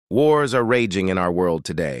Wars are raging in our world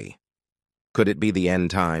today. Could it be the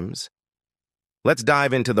end times? Let's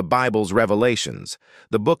dive into the Bible's revelations.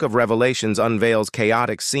 The book of Revelations unveils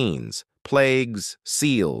chaotic scenes, plagues,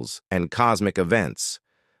 seals, and cosmic events.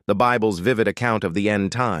 The Bible's vivid account of the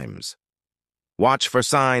end times. Watch for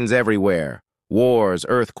signs everywhere: wars,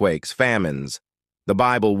 earthquakes, famines. The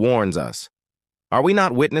Bible warns us. Are we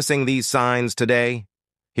not witnessing these signs today?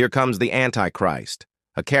 Here comes the Antichrist,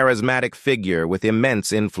 a charismatic figure with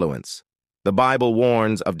immense influence. The Bible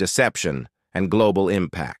warns of deception and global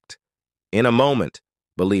impact. In a moment,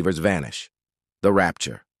 believers vanish. The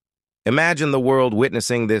rapture. Imagine the world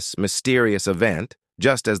witnessing this mysterious event,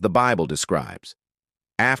 just as the Bible describes.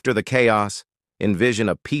 After the chaos, envision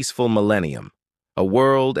a peaceful millennium, a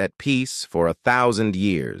world at peace for 1,000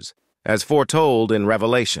 years, as foretold in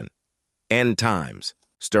Revelation. End times,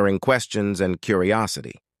 stirring questions and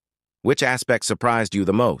curiosity. Which aspect surprised you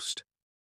the most?